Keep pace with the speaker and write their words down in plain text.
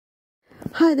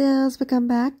Hi there, welcome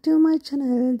back to my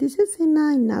channel. This is Inna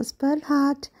Inna's Pearl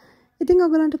Heart. ඉතින්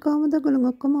ඔයගලන්ට කොහොමද ඔයගලන්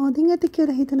ඔක්කොම හොඳින් ඇති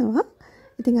කියලා හිතනවා.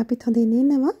 ඉතින් අපිත් හොඳින්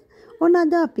ඉන්නවා. ඕන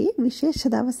අද අපි විශේෂ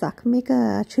දවසක්. මේක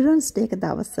Children's Day එක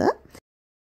දවස.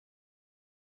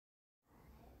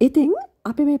 ඉතින්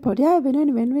අපි මේ පොඩි අය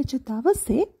වෙනුවෙන් වෙන් වෙච්ච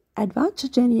දවසේ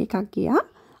ඇඩ්වෙන්චර් ජර්නි එකක් ගියා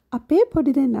අපේ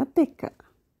පොඩි දෙන්නත් එක්ක.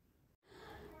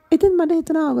 ඉතින් මට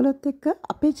හිතුණා ඔයගොල්ලොත් එක්ක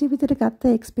අපේ ජීවිතේට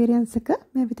ගත්ත එක්ස්පීරියන්ස් එක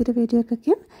මේ විදිහට වීඩියෝ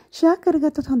එකකින් ෂෙයා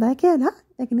කරගත්තොත් හොඳයි කියලා.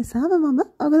 ඒක නිසා මම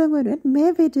ඔයගොල්ලෝ වෙනුවෙන් මේ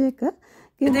වීඩියෝ එක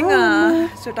ඉතින්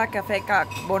චුට්ටක් කැෆේ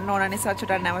එකක් බොන්න ඕන නිසා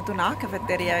චුට්ටක් නැවතුණා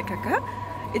කැෆෙටේරියා එකක.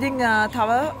 ඉතින් තව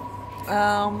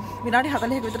විනාඩි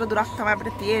 40ක විතර දුරක් තමයි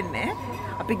අපිට තියෙන්නේ.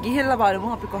 අපි ගිහිල්ලා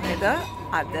බලමු අපි කොහෙද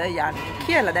අද යන්නේ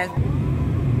කියලා. දැන්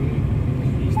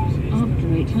after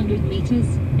 800 meters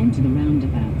enter the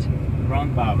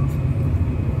roundabout.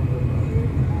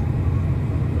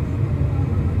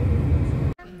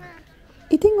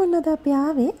 ඉතින් ඔන්න අද අපි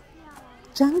ආවේ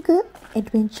ජංගල්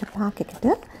ඇඩ්වෙන්චර් පාක් එකට.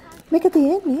 මේක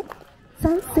තියෙන්නේ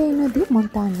සන්සේනෝ ඩි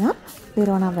මොන්ටාඤා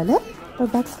වෙරෝනා වල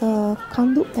පොඩක්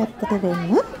කඳු පැත්තට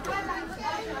වෙන්න.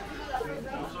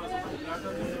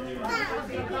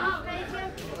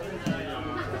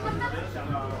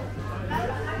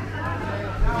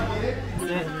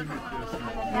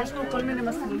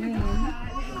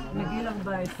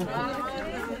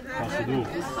 Passo tu.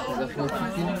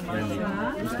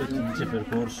 Questo ti dice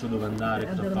percorso dove andare,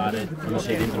 cosa fare, come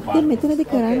sei dentro ඉතින් මෙතනදී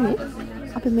කරන්නේ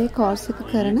අපි මේ කෝස් එක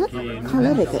කරන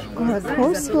කලර් එක.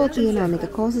 කෝස් කෝ තියෙනවා මේක.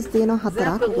 කෝසස් තියෙනවා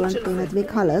හතරක්. ඔයගොල්ලන්ට තියෙනවා මේ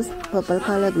colours purple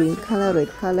colour, green colour,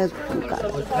 red colour, blue colour.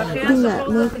 ඉතින්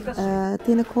මේ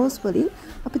තියෙන කෝස් වලින්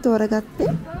අපි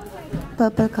තෝරගත්තේ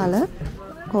පර්පල් කලර්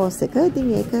කෝස් එක. ඉතින්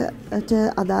ඒකට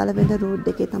අදාළ වෙන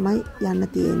රූට් එකේ තමයි යන්න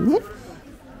තියෙන්නේ.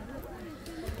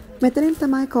 මෙතනින්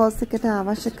තමයි කෝස් එකට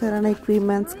අවශ්‍ය කරන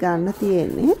ඉක්විප්මන්ට්ස් ගන්න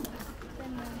තියෙන්නේ.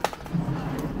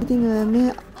 ඉතින් මේ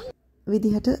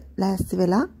විදිහට ලෑස්ති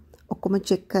වෙලා ඔක්කොම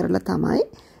චෙක් කරලා තමයි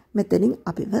මෙතනින්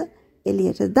අපිව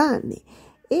එළියට දාන්නේ.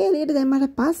 ඒ එළියට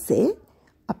දැම්මට පස්සේ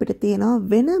අපිට තියෙනවා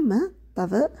වෙනම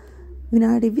තව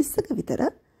විනාඩි 20ක විතර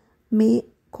මේ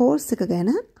කෝස් එක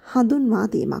ගැන හඳුන්වා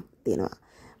දීමක් තියෙනවා.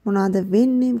 මොනවාද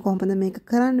වෙන්නේ, කොහොමද මේක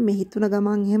කරන්නේ, මේ හිතුන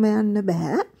ගමන් එහෙම යන්න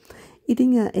බෑ.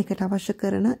 ඉතින් ඒකට අවශ්‍ය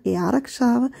කරන ඒ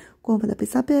ආරක්ෂාව කොහොමද අපි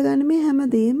සපයගන්නේ, මේ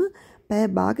හැමදේම පැය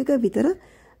භාගයක විතර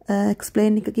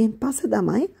එක්ස්ප්ලেইন එකකින් පස්සේ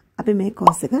තමයි අපි මේ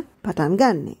කෝස් එක පටන්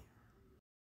ගන්නෙ.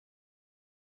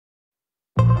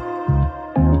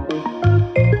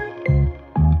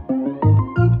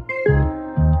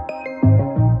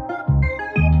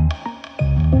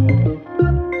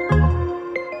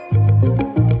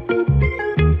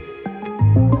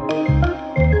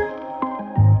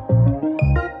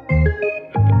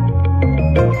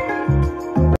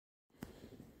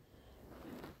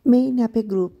 මේ ඉන්නේ අපේ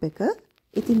ගෲප් එක.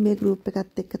 ඉතින් මේ ගෲප්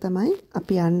එකත් එක්ක තමයි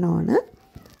අපි යන්න ඕන.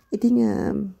 ඉතින්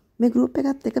මේ ගෲප්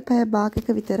එකත් එක්ක පැය භාගයක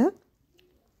විතර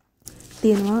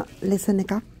තියෙනවා ලෙසන්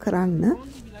එකක් කරන්න.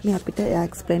 මේ අපිට එයා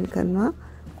එක්ස්ප්ලেইন කරනවා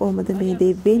කොහොමද මේ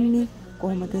දේ වෙන්නේ,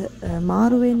 කොහොමද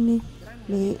මාරු වෙන්නේ,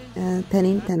 මේ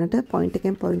තැනින් තැනට පොයින්ට්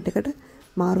එකෙන් පොයින්ට් එකට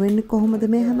මාරු වෙන්නේ කොහොමද,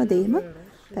 මේ හැමදේම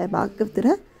පැය භාගයක විතර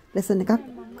ලෙසන් එකක්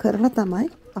කරලා තමයි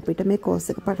අපිට මේ කෝස්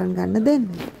එක පටන් ගන්න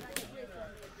දෙන්නේ.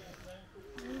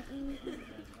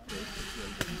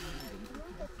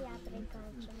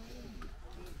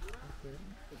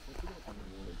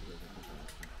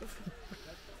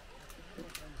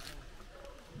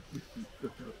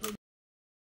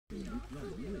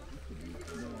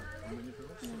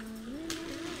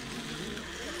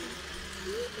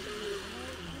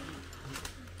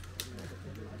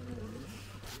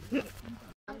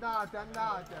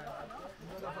 Andate.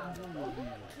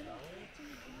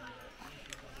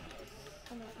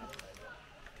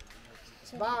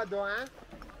 Vado,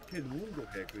 Che lungo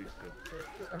che è questo?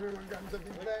 Avevo un ganzo di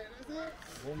bene, sì.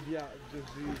 Buon viaggio,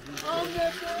 sì. Oh mio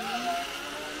Dio!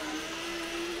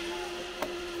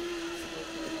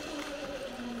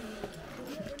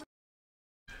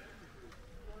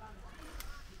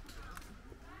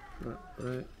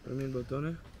 Premi il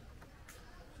bottone.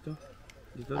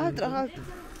 Altro.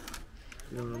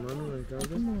 Ti do una mano nel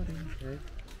caso. Okay.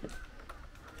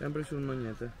 Sempre sul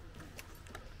magnete.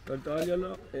 Poi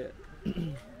toglielo e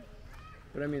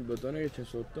premi il bottone che c'è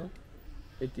sotto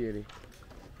e tiri.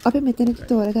 අපි මෙතනට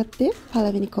තෝරගත්තේ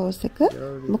පළවෙනි course එක.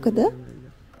 මොකද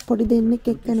පොඩි දෙන්නෙක්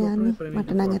එක්කනේ යන්නේ. මට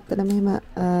නම් ඇත්තටම මෙහෙම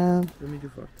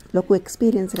ලොකු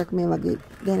එක්ස්පීරියන්ස් එකක් මේ වගේ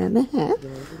දැන නැහැ.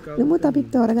 නමුත් අපි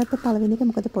තෝරගත්ත පළවෙනි එක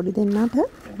මොකද පොඩි දෙන්නාට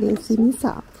ලේසි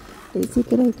නිසා. ලේසි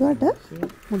කියලා හිතුවට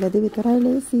මුලදී විතරයි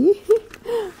ලේසි.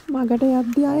 මගට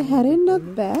යද්දී ආයේ හැරෙන්නත්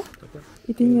බෑ.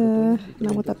 ඉතින්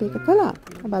නමුත් අපි ඒක කළා.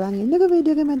 බලන් ඉන්නකෝ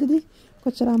වීඩියෝ එක මැදදී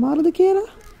කොච්චර අමාරුද කියලා.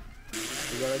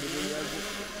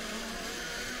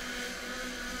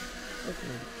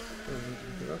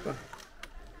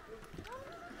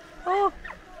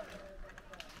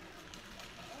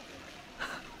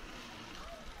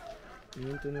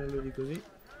 Non tenerlo di così,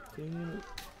 tienilo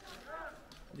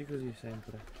di così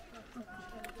sempre.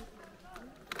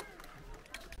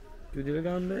 Chiudi le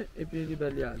gambe e piedi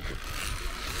belli alti.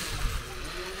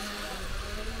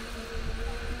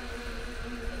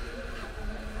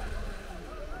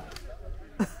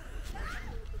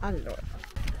 Allora,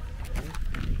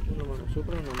 Una mano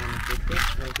sopra, una mano sotto,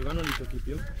 ti vanno di pochi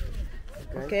più.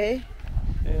 ok?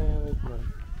 Guarda.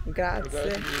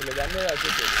 Grazie. Le gambe alte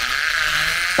e piedi.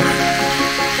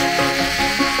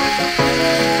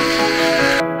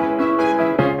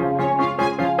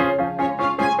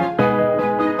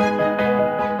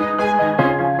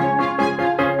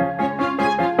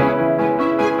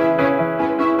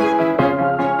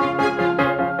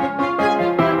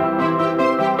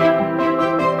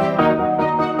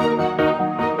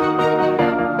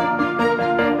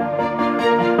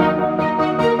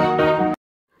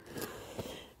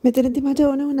 මෙතනදි මට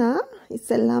ඕන වුණා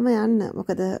ඉස්සෙල්ලාම යන්න.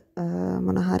 මොකද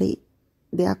මොන හරි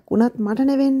දෙයක් වුණත් මට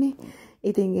නෙවෙන්නේ.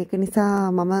 ඉතින් ඒක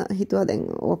නිසා මම හිතුවා දැන්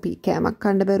අපි කෑමක්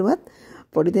කන්න බැරුවත්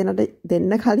පොඩි දෙනට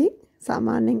දෙන්න කලින්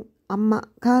සාමාන්‍යයෙන් අම්මා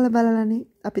කාලා බලලානේ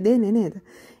අපි දෙන්නේ නේද?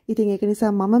 ඉතින් ඒක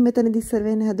නිසා මම මෙතනදි ඉස්සර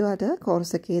වෙන්න හැදුවට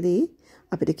කෝර්ස් එකේදී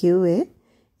අපිට කිව්වේ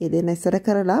ඒ දෙන්න ඉස්සර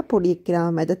කරලා පොඩි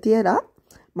එක්කෙනාව මැද තියලා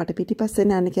මට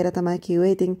පිටිපස්සෙන් යන්න කියලා තමයි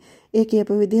කිව්වේ. ඉතින් ඒ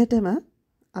කියපු විදිහටම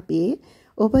අපි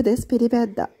උපදෙස්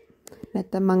පිළිපැද්දා.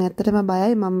 නැත්තම් මං ඇත්තටම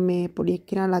බයයි මම මේ පොඩි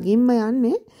එක්කෙනා ළඟින්ම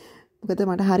යන්නේ. මොකද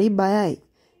මට හරි බයයි.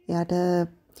 එයාට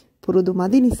පුරුදු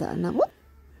මදි නිසා. නමුත්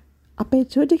අපේ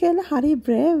චෝටි කියලා හරි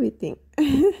බ්‍රේව් ඉතින්.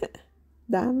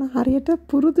 දාන්න හරියට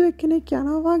පුරුදු එක්කෙනෙක්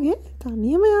යනවා වගේ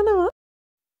තනියම යනවා.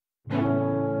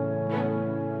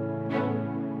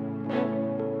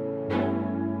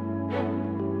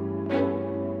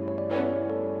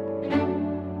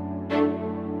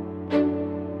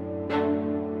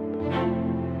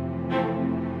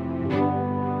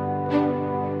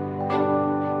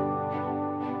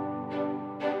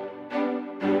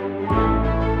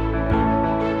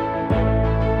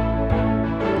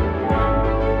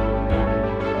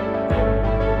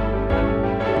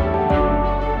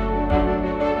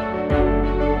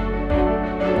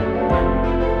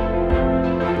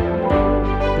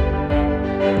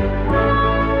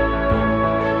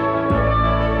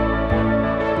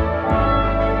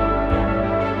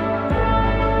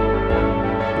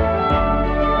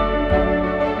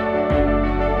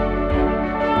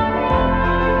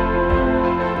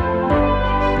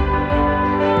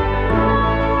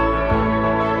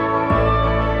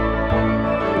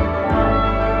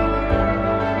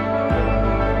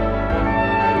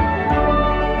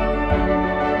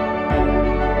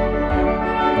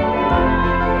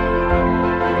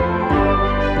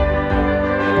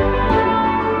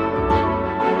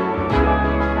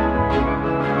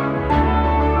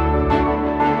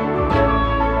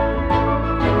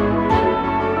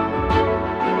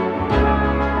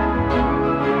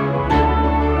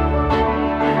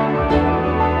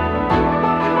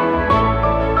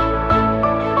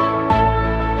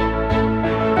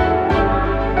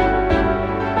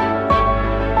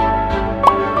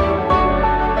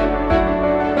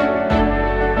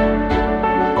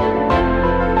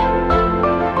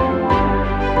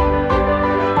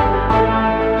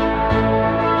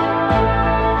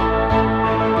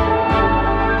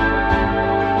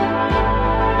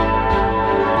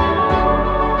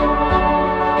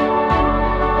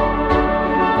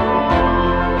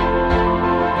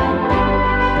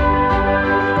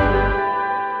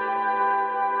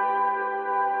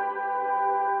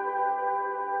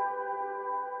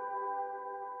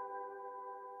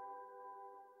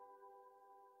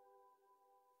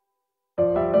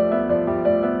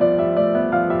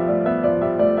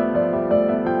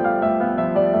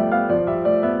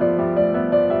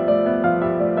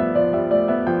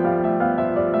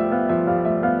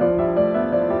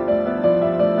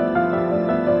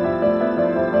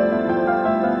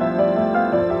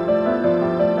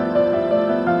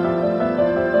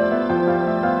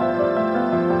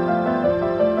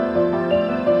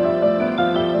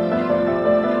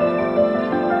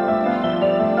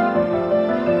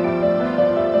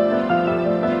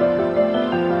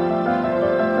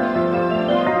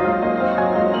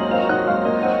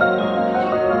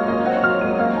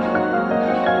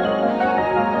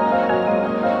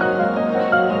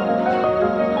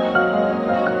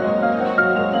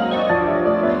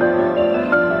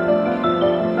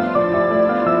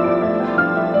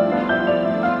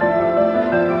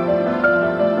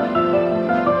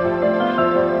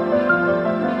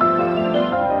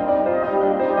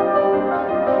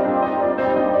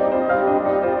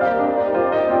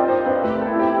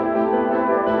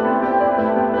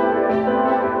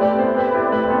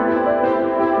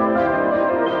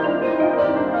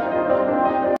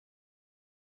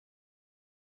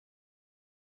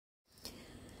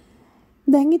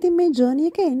 දැන් ඉතින් මේ ජර්නි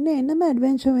එක එන්නම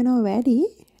ඇඩ්වෙන්චර් වෙනවා වැඩි.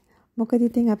 මොකද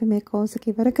ඉතින් අපි මේ කෝස් එක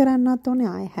ඉවර කරන්නත්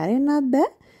ඕනේ ආයෙ හැරෙන්නත් බෑ.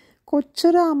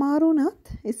 කොච්චර අමාරු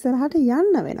වුණත් ඉස්සරහට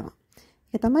යන්න වෙනවා.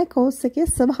 ඒ තමයි කෝස්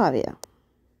එකේ ස්වභාවය.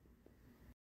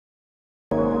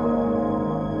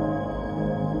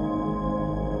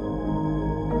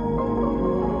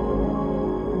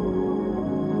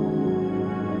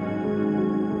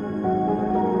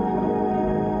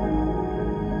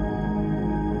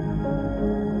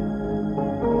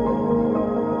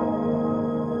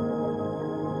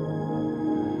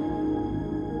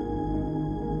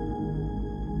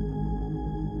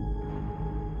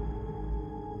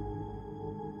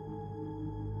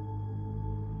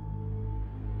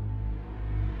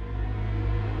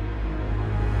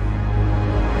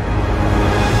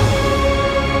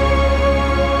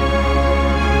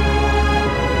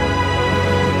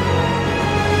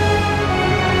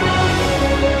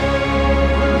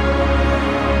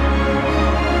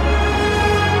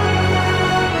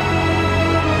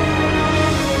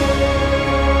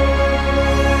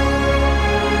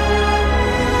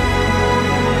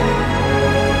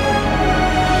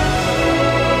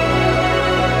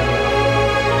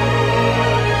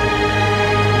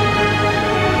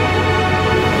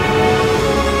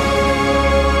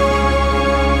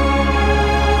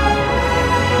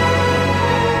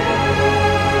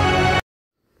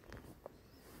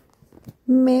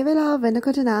 මේ වෙලාව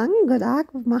වෙනකොට නම් ගොඩාක්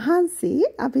මහන්සි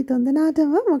අපි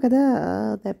තුන්දෙනාටම. මොකද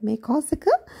මේ කෝස් එක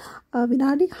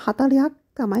විනාඩි 40ක්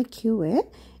තමයි කිව්වේ.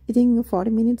 ඉතින්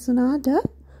 40 minutes උනාට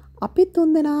අපි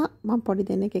තුන්දෙනා මම පොඩි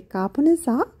දෙන්නෙක් එක්ක ආපු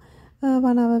නිසා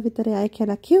 1 hour විතර යයි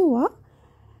කියලා කිව්වා.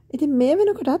 ඉතින් මේ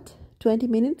වෙනකොටත්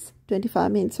 20 minutes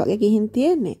 25 minutes වගේ ගිහින්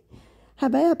තියෙන්නේ.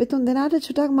 හැබැයි අපි තුන්දෙනාට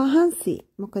චුට්ටක් මහන්සි.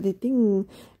 මොකද ඉතින්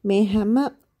මේ හැම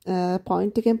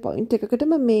point එකෙන් point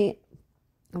එකකටම මේ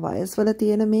වයස් වල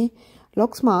තියෙන මේ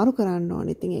ලොක්ස් මාරු කරන්න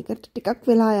ඕනේ. ඉතින් ඒකට ටිකක්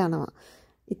වෙලා යනවා.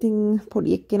 ඉතින්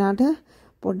පොඩි එක්කෙනාට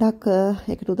පොඩ්ඩක්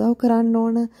ඒකට උදව් කරන්න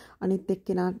ඕන. අනිත්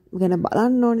එක්කෙනා ගැන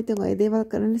බලන්න ඕනේ. ඉතින් ඔය දේවල්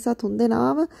කරන නිසා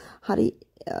තුන්දෙනාම හරි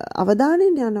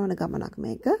අවධානයෙන් යන ඕන ගමනක්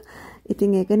මේක.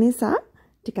 ඉතින් ඒක නිසා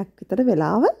ටිකක් විතර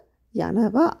වෙලාව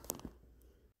යනවා.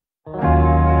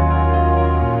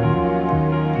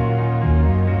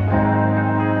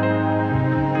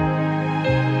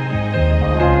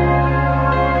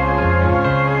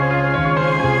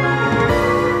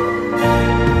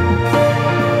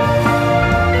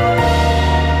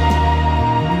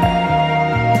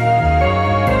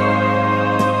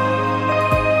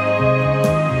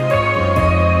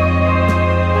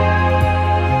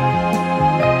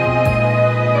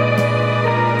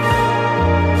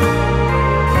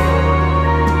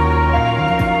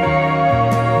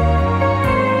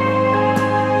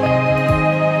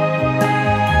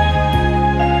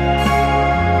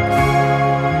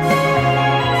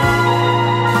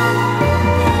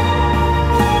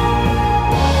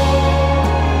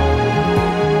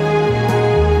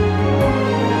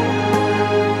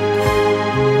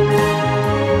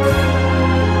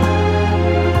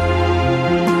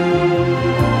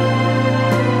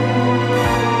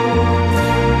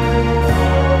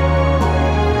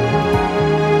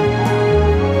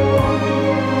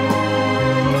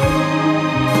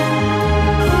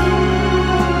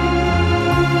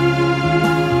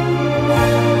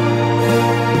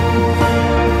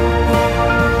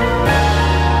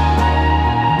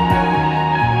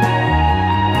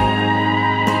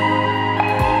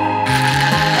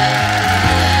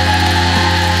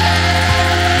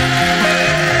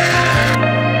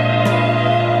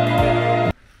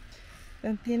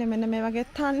 තියෙන මෙන්න මේ වගේ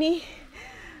තනි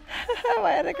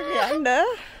වයර් එකක යන්න.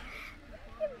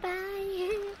 Bye.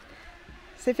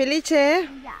 Sei felice?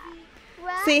 Yeah.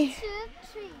 1, Sì. 2,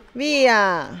 3. Via!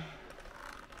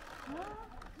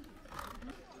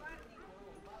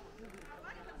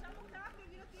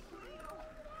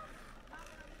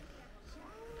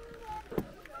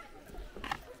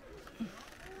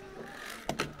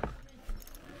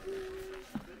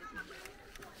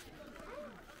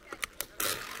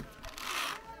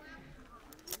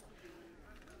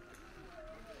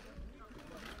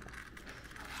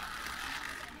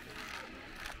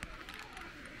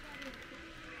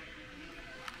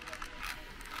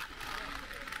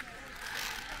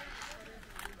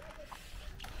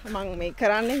 මම මේ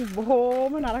කරන්නේ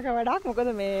බොහොම නරක වැඩක්. මොකද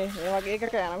මේ වගේ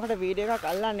එකක යනකොට වීඩියෝ එකක්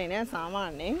අල්ලන්නේ නෑ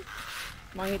සාමාන්‍යයෙන්.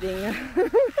 මම ඉතින්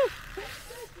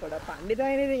පොඩ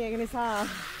පඬිතුයිනේ ඉතින් ඒක නිසා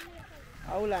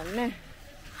අවුලන්නේ.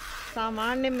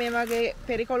 සාමාන්‍යයෙන් මේ වගේ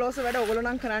පෙරිකොලෝස වැඩ ඔයගොල්ලෝ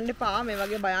නම් කරන්න එපා. මේ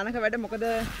වගේ භයානක වැඩ. මොකද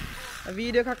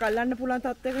වීඩියෝ එකක් අල්ලන්න පුළුවන්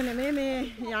තත්ත්වයක නෙමෙයි මේ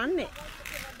යන්නේ.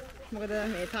 මොකද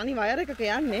මේ තනි වයර් එකක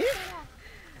යන්නේ.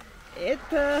 ඒත්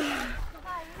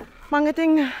මං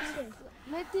ඉතින්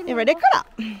ඒ වැඩේ කළා.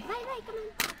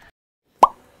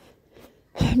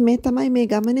 මේ තමයි මේ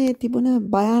ගමනේ තිබුණ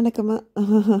භයානකම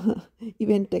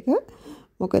ඉවෙන්ට් එක.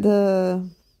 මොකද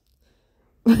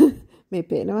මේ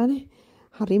පේනවනේ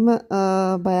හරිම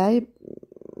බයයි.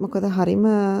 මොකද හරිම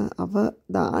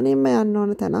අවධානයෙන්ම යන්න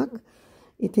ඕන තැනක්.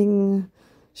 ඉතින්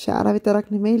ශාරා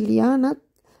විතරක් නෙමෙයි ලියානත්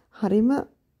හරිම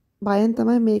බයෙන්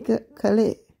තමයි මේක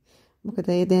කළේ. මොකද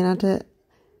ඒ දෙනාට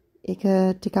ඒක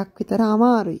ටිකක් විතර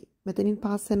අමාරුයි. මෙතනින්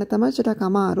පාස් වෙන්න තමයි චුට්ටක්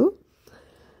අමාරු.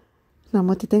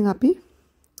 නමුත් ඉතින් අපි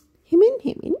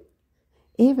හිමින්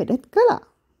ඒ වැඩත් කළා.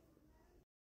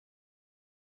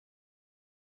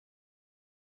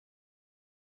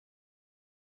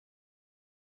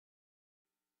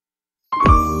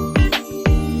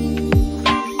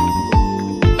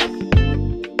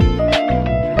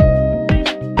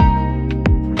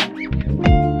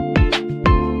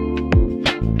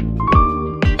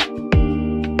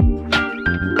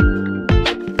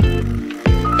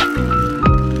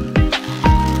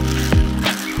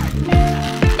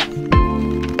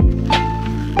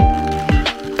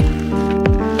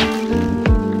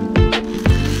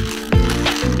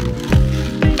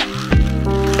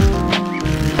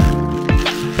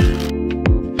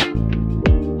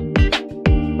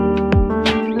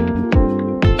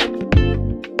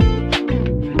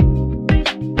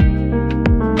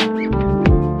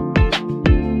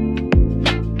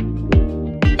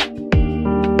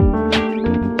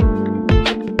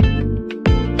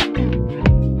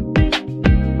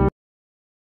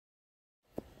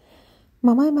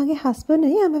 මමයි මගේ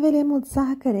හස්බන්ඩ්යි හැම වෙලේම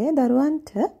උත්සාහ කරේ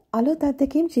දරුවන්ට අලුත්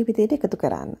අත්දැකීම් ජීවිතේට එකතු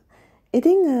කරන්න.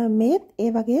 ඉතින් මේත්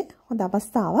ඒ වගේ හොඳ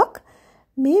අවස්ථාවක්.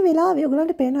 මේ වෙලාවේ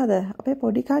ඔයගොල්ලන්ට පේනවද අපේ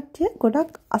පොඩි කට්ටිය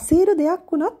ගොඩක් අසීරු දෙයක්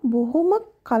වුණත් බොහොම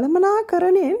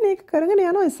කලමනාකරණයෙන් මේක කරගෙන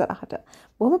යනවා ඉස්සරහට.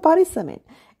 බොහොම පරිස්සමෙන්.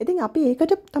 ඉතින් අපි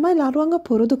ඒකට තමයි ලරුවන්ව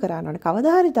පුරුදු කරන්න ඕනේ.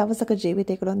 කවදා හරි දවසක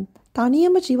ජීවිතේකලොන්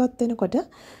තනියම ජීවත් වෙනකොට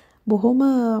බොහොම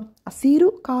අසීරු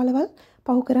කාලවල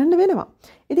පහු කරන්න වෙනවා.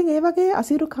 ඉතින් ඒ වගේ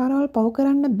අසීරු කාලවල පහු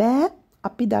කරන්න බෑ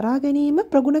අපි දරා ගැනීම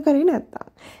ප්‍රගුණ කරේ නැත්තම්.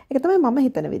 ඒක තමයි මම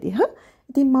හිතන විදිහ.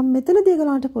 ඉතින් මම මෙතනදී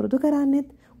ඒගොල්ලන්ට පුරුදු කරන්නේත්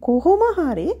කොහොම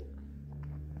හරි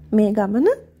මේ ගමන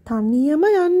තනියම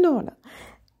යන්න ඕන.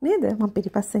 නේද? මම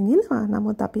පිටිපස්සෙන් ඉන්නවා.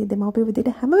 නමුත් අපි දෙමව්පියෝ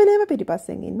විදිහට හැම වෙලේම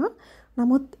පිටිපස්සෙන් ඉන්නවා.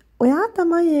 නමුත් ඔයා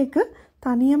තමයි ඒක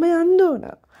තනියම යන්න ඕන.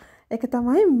 ඒක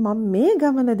තමයි මම මේ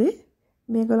ගමනදී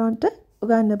මේගොල්ලන්ට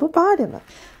උගන්වපු පාඩම.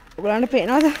 ඔයගොල්ලන්ට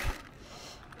පේනවද?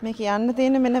 මේ කියන්න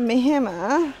තියෙන මෙන්න මෙහෙම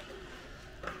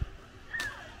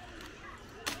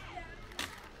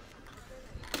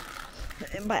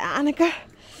භයානක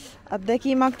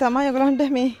අත්දැකීමක් තමයි ඔයගොල්ලන්ට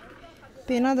මේ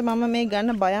පේනවද මම මේ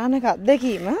ගන්න භයානක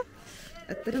අත්දැකීම.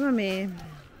 ඇත්තටම මේ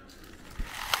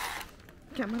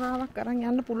කැමරාවක් අරන්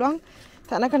යන්න පුළුවන්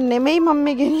තැනක නෙමෙයි මම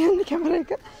මේ ගෙනියන්නේ කැමරා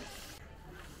එක.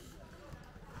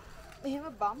 මෙහෙම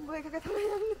බම්බෝ එකක තමයි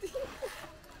යන්නේ තියෙන්නේ.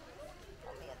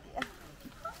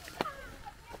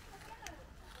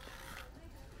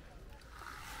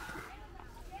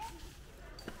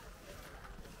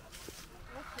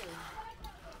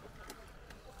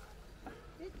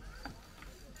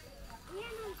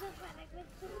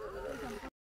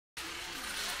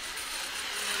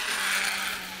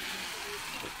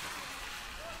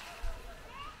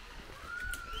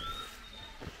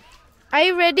 Are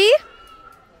you ready?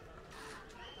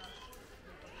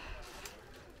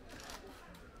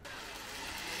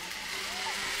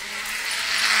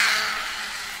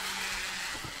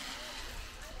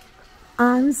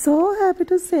 I'm so happy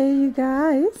to say you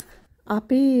guys.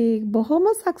 අපි බොහොම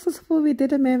සක්සස්ෆුල්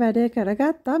විදිහට මේ වැඩේ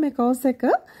කරගත්තා මේ කෝස් එක.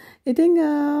 ඉතින්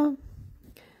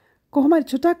කොහොමද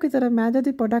චුට්ටක් විතර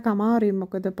මැදදී පොඩක් අමාරුයි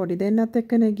මොකද පොඩි දෙන්නත්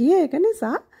එක්කනේ ගියේ ඒක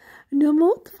නිසා.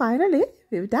 නමුත් finally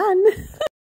we've done.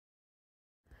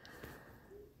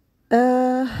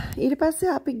 ඊට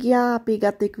පස්සේ අපි ගියා අපි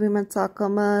ගත්ත equipment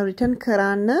ඔක්කොම return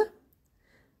කරන්න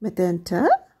මෙතෙන්ට.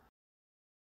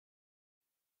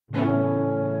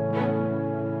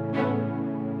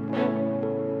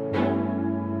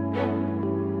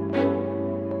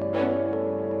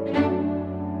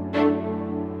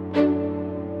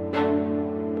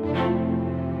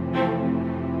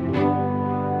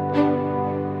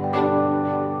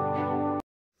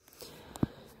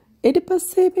 ඊට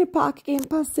පස්සේ මේ පාර්කින්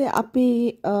පස්සේ අපි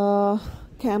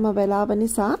කෑම වෙලාව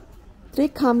නිසා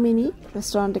ත්‍රිකම්මිනි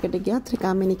රෙස්ටෝරන්ට් එකට ගියා.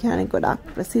 ත්‍රිකම්මිනි කියන්නේ ගොඩක්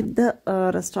ප්‍රසිද්ධ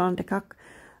රෙස්ටෝරන්ට් එකක්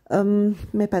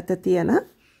මේ පැත්තේ තියෙන.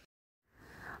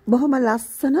 බොහොම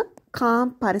ලස්සන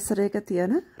කාම් පරිසරයක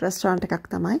තියෙන රෙස්ටෝරන්ට් එකක්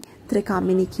තමයි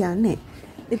ත්‍රිකම්මිනි කියන්නේ.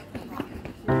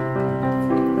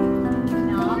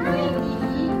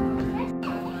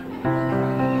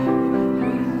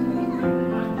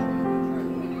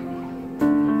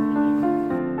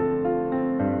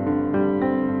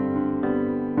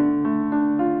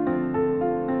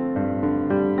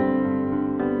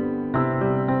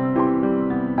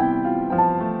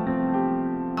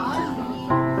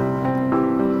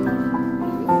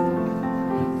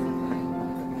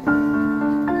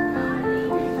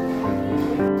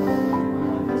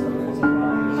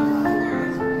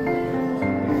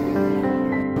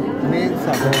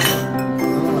 Mensa buona.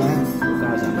 No,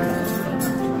 Casa.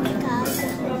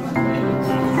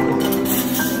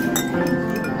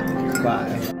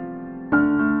 Vai.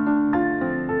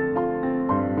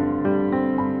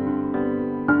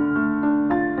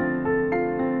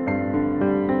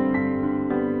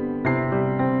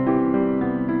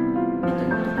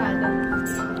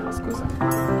 Scusa.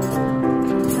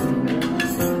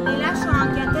 Le lascio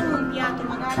anche a te un piatto,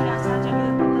 magari assaggia le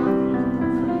patate.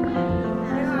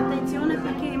 Però attenzione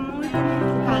perché è molto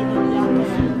caldo il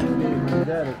piatto.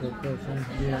 Vedere qualcosa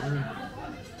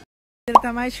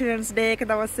තමයි චිල්ඩ්‍රන්ස් ඩේ එක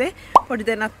දවසේ පොඩි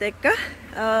දෙන්නත් එක්ක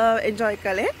එන්ජොයි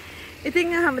කළේ.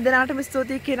 ඉතින් හැම දිනකටම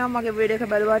ස්තුතියි කියනවා මගේ වීඩියෝ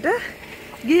එක බලුවට.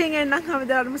 ගිහින් එන්නම් හැම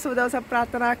දිනකටම සුබ දවසක්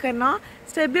ප්‍රාර්ථනා කරනවා.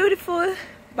 Stay beautiful.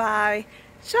 Bye.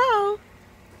 Ciao.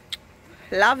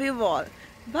 Love you all.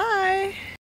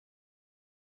 Bye.